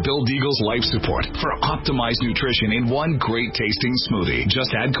Dr. Bill Deagle's Life Support for optimized nutrition in one great-tasting smoothie.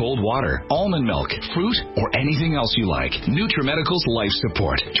 Just add cold water, almond milk, fruit, or anything else you like. NutriMedical's Life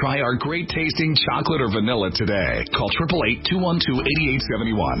Support. Try our great-tasting chocolate or vanilla today. Call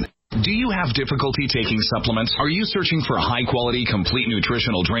 888-212-8871. Do you have difficulty taking supplements? Are you searching for a high-quality, complete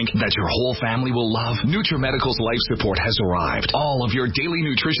nutritional drink that your whole family will love? NutriMedical's Life Support has arrived. All of your daily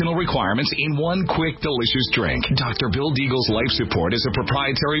nutritional requirements in one quick, delicious drink. Dr. Bill Deagle's Life Support is a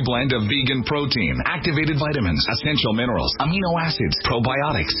proprietary blend of vegan protein, activated vitamins, essential minerals, amino acids,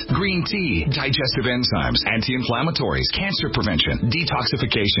 probiotics, green tea, digestive enzymes, anti-inflammatories, cancer prevention,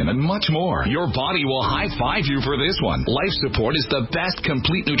 detoxification, and much more. Your body will high-five you for this one. Life Support is the best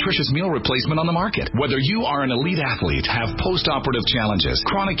complete nutritious meal replacement on the market. Whether you are an elite athlete, have post-operative challenges,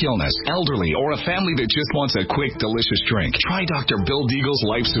 chronic illness, elderly, or a family that just wants a quick, delicious drink, try Dr. Bill Deagle's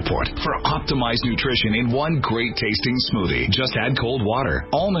Life Support for optimized nutrition in one great-tasting smoothie. Just add cold water,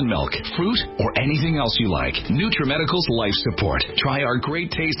 almond milk, fruit, or anything else you like. NutriMedical's Life Support. Try our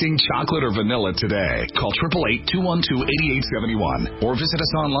great-tasting chocolate or vanilla today. Call 888-212-8871 or visit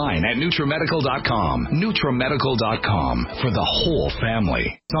us online at NutriMedical.com. NutriMedical.com for the whole family.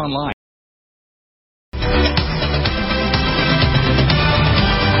 It's online.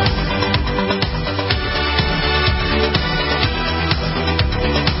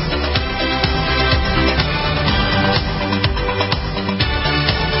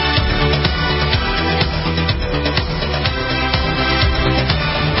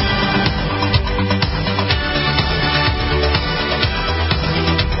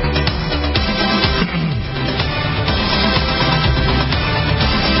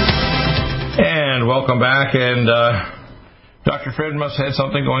 Welcome back, and Dr. Fred must have had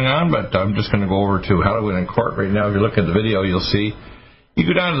something going on, but I'm just going to go over to How to Win in Court right now. If you look at the video, you'll see, you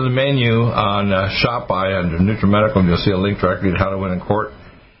go down to the menu on Shop By under NutriMedical, and you'll see a link directly to How to Win in Court.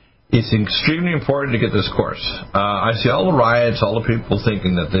 It's extremely important to get this course. I see all the riots, all the people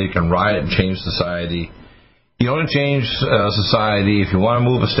thinking that they can riot and change society. You only change society if you want to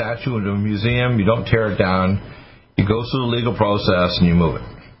move a statue into a museum. You don't tear it down. You go through the legal process and you move it.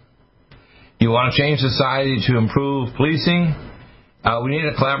 You want to change society to improve policing? We need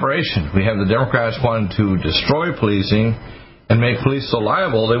a collaboration. We have the Democrats wanting to destroy policing and make police so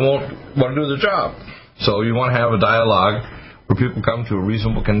liable they won't want to do their job. So you want to have a dialogue where people come to a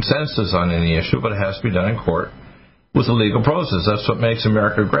reasonable consensus on any issue, but it has to be done in court with a legal process. That's what makes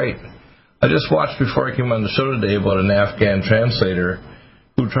America great. I just watched before I came on the show today about an Afghan translator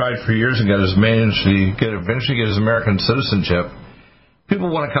who tried for years and eventually get his American citizenship. People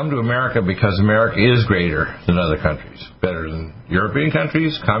want to come to America because America is greater than other countries, better than European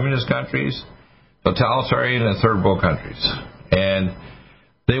countries, communist countries, totalitarian and third world countries. And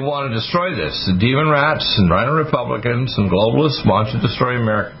they want to destroy this. The demon rats and rhino Republicans and globalists want to destroy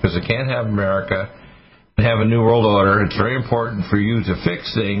America because they can't have America and have a new world order. It's very important for you to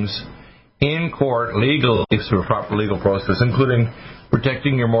fix things in court legally through a proper legal process, including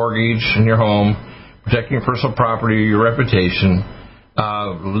protecting your mortgage and your home, protecting your personal property, your reputation,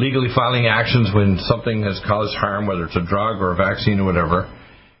 legally filing actions when something has caused harm, whether it's a drug or a vaccine or whatever.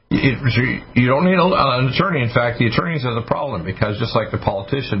 You don't need an attorney. In fact, the attorneys are the problem because just like the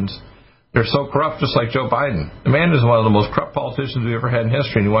politicians, they're so corrupt, just like Joe Biden. The man is one of the most corrupt politicians we've ever had in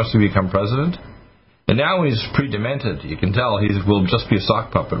history, and he wants to become president. And now he's pre-demented. You can tell he will just be a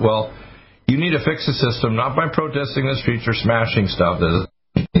sock puppet. Well, you need to fix the system, not by protesting the streets or smashing stuff that doesn't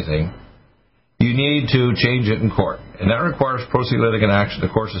mean anything. You need to change it in court, and that requires pro se litigant action.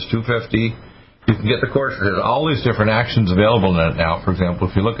 The course is $250. You can get the course. There's all these different actions available in it now. For example,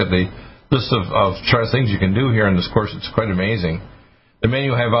 if you look at the list of things you can do here in this course, it's quite amazing. The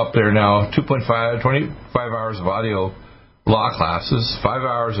menu have up there now 25 hours of audio law classes, 5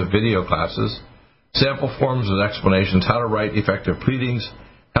 hours of video classes, sample forms and explanations, how to write effective pleadings,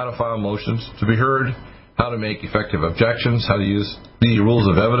 how to file motions to be heard, how to make effective objections, how to use the rules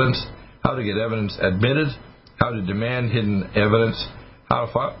of evidence, how to get evidence admitted, how to demand hidden evidence, how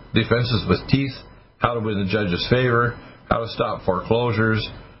to file defenses with teeth, how to win the judge's favor, how to stop foreclosures,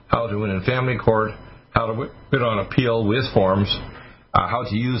 how to win in family court, how to win on appeal with forms, how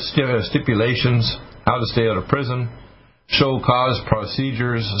to use stipulations, how to stay out of prison, show cause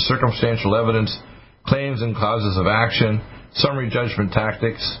procedures, circumstantial evidence, claims and causes of action, summary judgment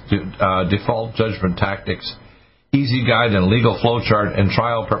tactics, default judgment tactics, easy guide and legal flowchart, and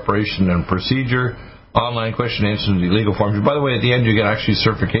trial preparation and procedure, online question answers and legal forms. By the way, at the end you get actually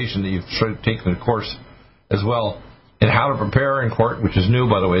certification that you've taken the course as well, and how to prepare in court, which is new,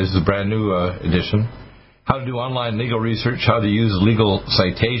 by the way. This is a brand new edition. How to do online legal research, how to use legal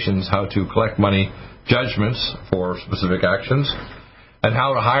citations, how to collect money judgments for specific actions, and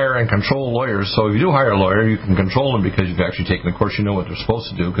how to hire and control lawyers. So if you do hire a lawyer, you can control them because you've actually taken the course. You know what they're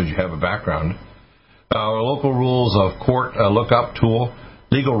supposed to do because you have a background. Local rules of court lookup tool,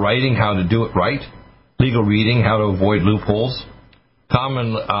 legal writing, how to do it right, legal reading, how to avoid loopholes,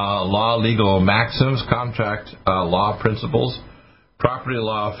 common law legal maxims, contract law principles, property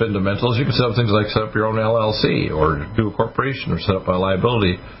law fundamentals. You can set up things like set up your own LLC or do a corporation or set up a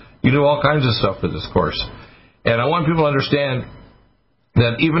liability. You do all kinds of stuff with this course. And I want people to understand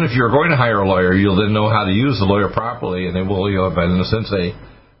that even if you're going to hire a lawyer, you'll then know how to use the lawyer properly, and they will, in a sense, a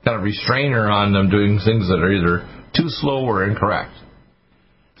kind of restrainer on them doing things that are either too slow or incorrect.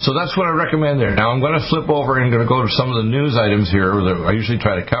 So that's what I recommend there. Now I'm going to flip over and going to go to some of the news items here that I usually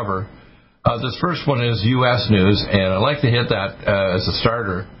try to cover. This first one is U.S. news, and I'd like to hit that as a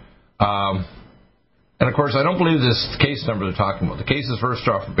starter. And, of course, I don't believe this case number they're talking about. The cases, first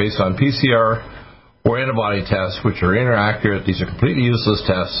off, are based on PCR or antibody tests, which are inaccurate. These are completely useless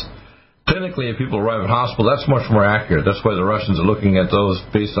tests. Clinically, if people arrive in hospital, that's much more accurate. That's why the Russians are looking at those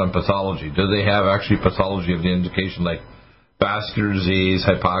based on pathology. Do they have actually pathology of the indication like vascular disease,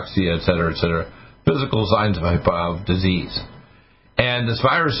 hypoxia, et cetera, physical signs of disease? And this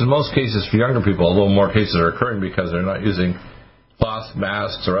virus, in most cases for younger people, although more cases are occurring because they're not using cloth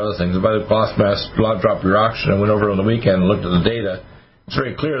masks or other things. By the cloth mask, blood drop your oxygen. I went over on the weekend and looked at the data. It's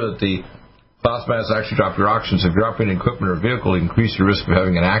very clear that the cloth masks actually drop your oxygen. So if you're operating equipment or vehicle, you increase your risk of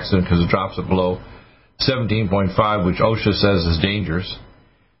having an accident because it drops it below 17.5, which OSHA says is dangerous.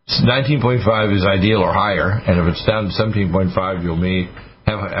 19.5 is ideal or higher, and if it's down to 17.5, you may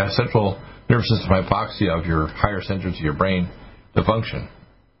have a central nervous system hypoxia of your higher centers of your brain to function.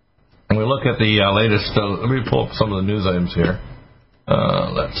 And we look at the latest, let me pull up some of the news items here.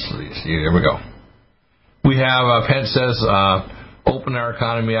 Let's see, here we go. We have, Pence says, open our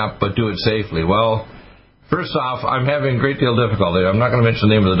economy up, but do it safely. Well, first off, I'm having a great deal of difficulty. I'm not going to mention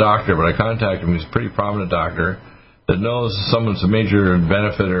the name of the doctor, but I contacted him. He's a pretty prominent doctor that knows someone's a major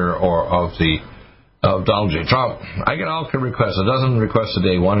benefiter of Donald J. Trump. I get all kind of requests, a dozen requests a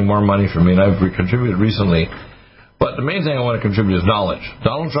day wanting more money from me, and I've contributed recently. But the main thing I want to contribute is knowledge.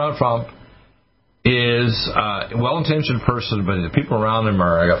 Donald Trump is a well-intentioned person, but the people around him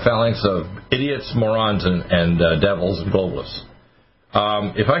are a phalanx of idiots, morons, and devils and globalists.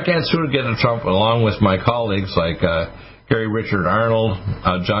 If I can't sort of get to Trump along with my colleagues like Gary Richard Arnold,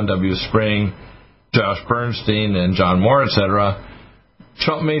 John W. Spring, Josh Bernstein, and John Moore, etc.,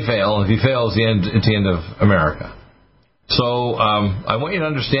 Trump may fail. If he fails, it's the end of America. So I want you to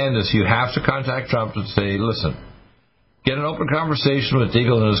understand this. You have to contact Trump and say, listen, get an open conversation with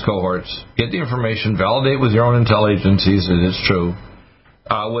Deagle and his cohorts. Get the information. Validate with your own intel agencies that it's true.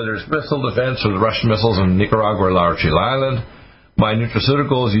 Whether it's missile defense or the Russian missiles in Nicaragua or La Chile Island, my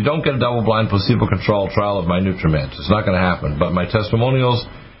nutraceuticals, you don't get a double-blind placebo-controlled trial of my NutriMeds. It's not going to happen. But my testimonials,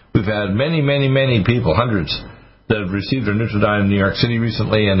 we've had many people, hundreds, that have received their Nutridyne in New York City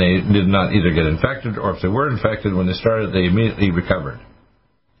recently, and they did not either get infected, or if they were infected when they started, they immediately recovered.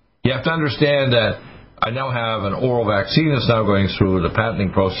 You have to understand that I now have an oral vaccine that's now going through the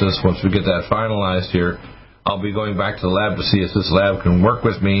patenting process. Once we get that finalized here, I'll be going back to the lab to see if this lab can work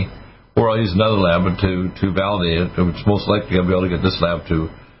with me, or I'll use another lab to validate it. It's most likely I'll be able to get this lab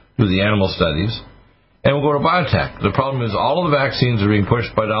to do the animal studies. And we'll go to biotech. The problem is all of the vaccines are being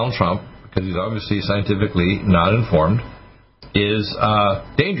pushed by Donald Trump, because he's obviously scientifically not informed, is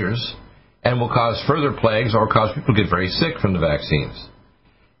dangerous and will cause further plagues or cause people to get very sick from the vaccines.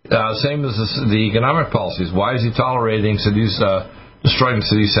 Same as the economic policies. Why is he tolerating cities, destroying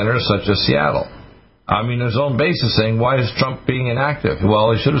city centers such as Seattle? I mean, his own base is saying, why is Trump being inactive?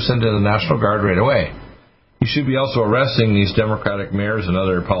 Well, he should have sent in the National Guard right away. He should be also arresting these Democratic mayors and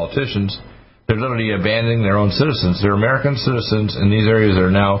other politicians. They're literally abandoning their own citizens. They're American citizens in these areas that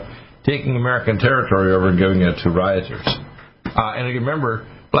are now taking American territory over and giving it to rioters. And remember,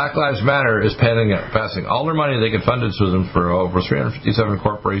 Black Lives Matter is passing all their money they could fund it to them for over 357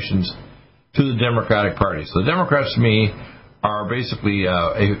 corporations to the Democratic Party. So the Democrats, to me, are basically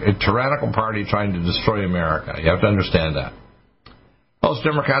a tyrannical party trying to destroy America. You have to understand that. Most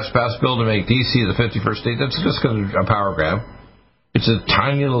Democrats passed a bill to make D.C. the 51st state. That's just a power grab. It's a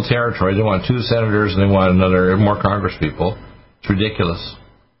tiny little territory. They want 2 senators and they want more Congress people. It's ridiculous.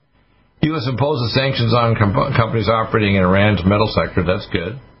 U.S. imposes sanctions on companies operating in Iran's metal sector. That's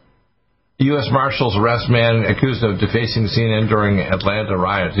good. U.S. Marshals arrest man accused of defacing CNN during Atlanta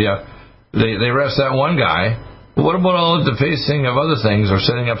riots. Yeah, they arrest that one guy. But what about all the defacing of other things or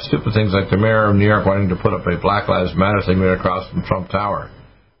setting up stupid things like the mayor of New York wanting to put up a Black Lives Matter thing right across from Trump Tower,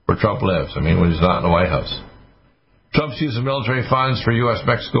 where Trump lives? I mean, when he's not in the White House. Trump's use of military funds for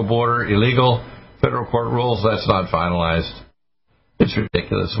U.S.-Mexico border illegal. Federal court rules that's not finalized. It's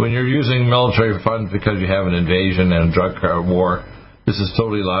ridiculous. When you're using military funds because you have an invasion and a drug war, this is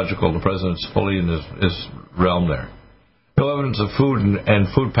totally logical. The president's fully in his realm there. No evidence of food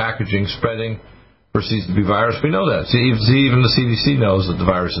and food packaging spreading perceived to be virus. We know that. See, even the CDC knows that the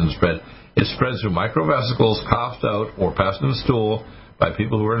virus isn't spread. It spreads through microvesicles coughed out or passed in the stool by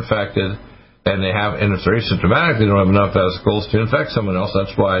people who are infected, and if they're asymptomatic, they don't have enough vesicles to infect someone else.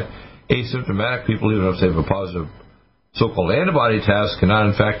 That's why asymptomatic people, even if they have a positive so-called antibody test, cannot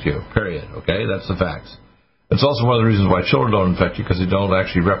infect you, period. Okay? That's the facts. It's also one of the reasons why children don't infect you, because they don't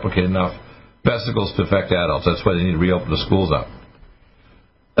actually replicate enough vesicles to affect adults. That's why they need to reopen the schools up.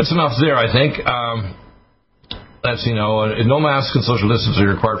 That's enough there, I think. No masks and social distancing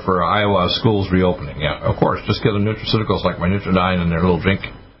are required for Iowa schools reopening. Yeah, of course. Just get them nutraceuticals like my Nutridyne and their little drink,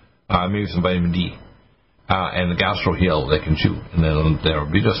 maybe some vitamin D, and the Gastro Heal they can chew, and then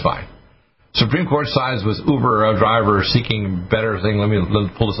they'll be just fine. Supreme Court sides with Uber driver seeking better thing. Let me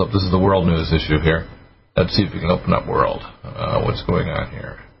pull this up. This is the world news issue here. Let's see if we can open up world. What's going on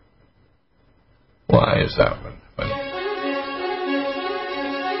here? Why is that one?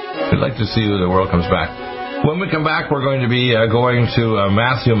 I'd like to see when the world comes back. When we come back, we're going to be going to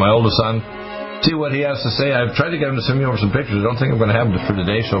Matthew, my oldest son, see what he has to say. I've tried to get him to send me over some pictures. I don't think I'm going to have them for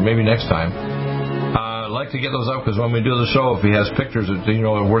today's show. Maybe next time. I'd like to get those up because when we do the show, if he has pictures,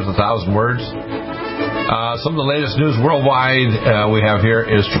 worth 1,000 words. Some of the latest news worldwide we have here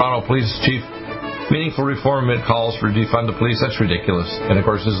is Toronto Police Chief meaningful reform amid calls for defund the police. That's ridiculous. And of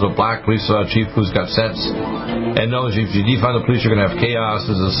course, this is a black police chief who's got sense and knows if you defund the police, you're going to have chaos.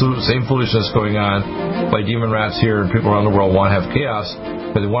 There's the same foolishness going on by demon rats here, and people around the world want to have chaos,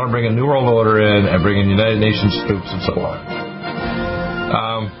 but they want to bring a new world order in and bring in United Nations troops and so on.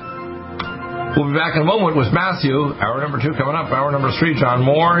 We'll be back in a moment with Matthew. Hour number 2 coming up. Hour number 3, John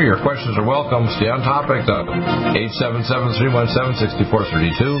Moore. Your questions are welcome. Stay on topic.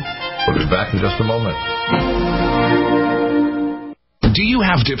 877-317-6432. We'll be back in just a moment. Do you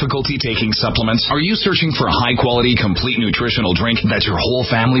have difficulty taking supplements? Are you searching for a high-quality, complete nutritional drink that your whole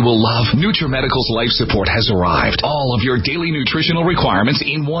family will love? NutriMedical's Life Support has arrived. All of your daily nutritional requirements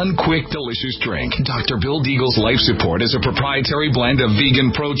in one quick, delicious drink. Dr. Bill Deagle's Life Support is a proprietary blend of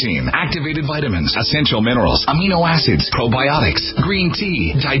vegan protein, activated vitamins, essential minerals, amino acids, probiotics, green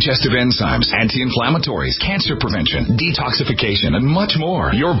tea, digestive enzymes, anti-inflammatories, cancer prevention, detoxification, and much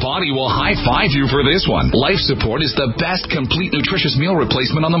more. Your body will high-five you for this one. Life Support is the best complete nutritious meal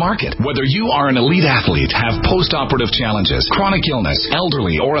replacement on the market. Whether you are an elite athlete, have post-operative challenges, chronic illness,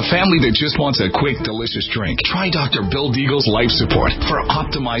 elderly, or a family that just wants a quick, delicious drink, try Dr. Bill Deagle's Life Support for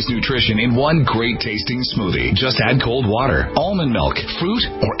optimized nutrition in one great-tasting smoothie. Just add cold water, almond milk, fruit,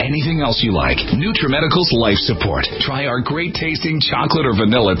 or anything else you like. NutriMedical's Life Support. Try our great-tasting chocolate or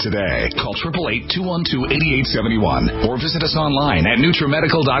vanilla today. Call 888-212-8871 or visit us online at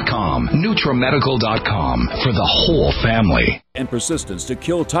NutriMedical.com. NutriMedical.com for the whole family. And persistence to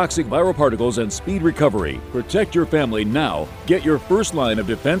kill toxic viral particles and speed recovery. Protect your family now. Get your first line of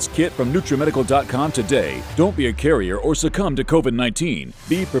defense kit from NutriMedical.com today. Don't be a carrier or succumb to COVID-19.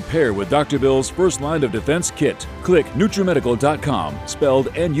 Be prepared with Dr. Bill's first line of defense kit. Click NutriMedical.com, spelled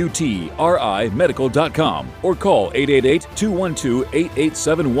N-U-T-R-I Medical.com, or call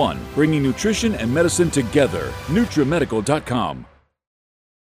 888-212-8871. Bringing nutrition and medicine together. NutriMedical.com.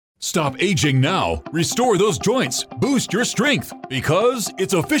 Stop aging now. Restore those joints. Boost your strength. Because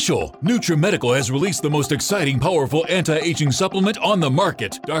it's official. NutriMedical has released the most exciting, powerful anti-aging supplement on the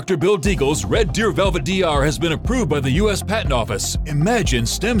market. Dr. Bill Deagle's Red Deer Velvet DR has been approved by the U.S. Patent Office. Imagine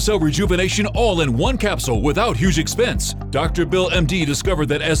stem cell rejuvenation all in one capsule without huge expense. Dr. Bill MD discovered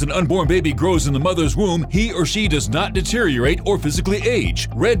that as an unborn baby grows in the mother's womb, he or she does not deteriorate or physically age.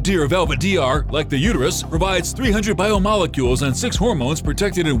 Red Deer Velvet DR, like the uterus, provides 300 biomolecules and 6 hormones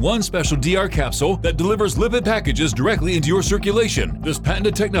protected in one special DR capsule that delivers lipid packages directly into your circulation. This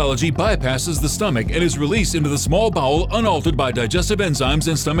patented technology bypasses the stomach and is released into the small bowel unaltered by digestive enzymes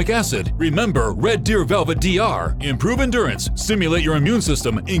and stomach acid. Remember Red Deer Velvet DR. Improve endurance, stimulate your immune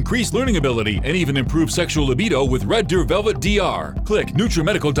system, increase learning ability, and even improve sexual libido with Red Deer Velvet DR. Click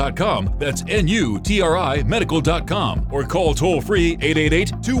NutriMedical.com, that's N-U-T-R-I Medical.com, or call toll-free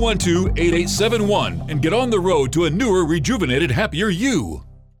 888-212-8871 and get on the road to a newer, rejuvenated, happier you.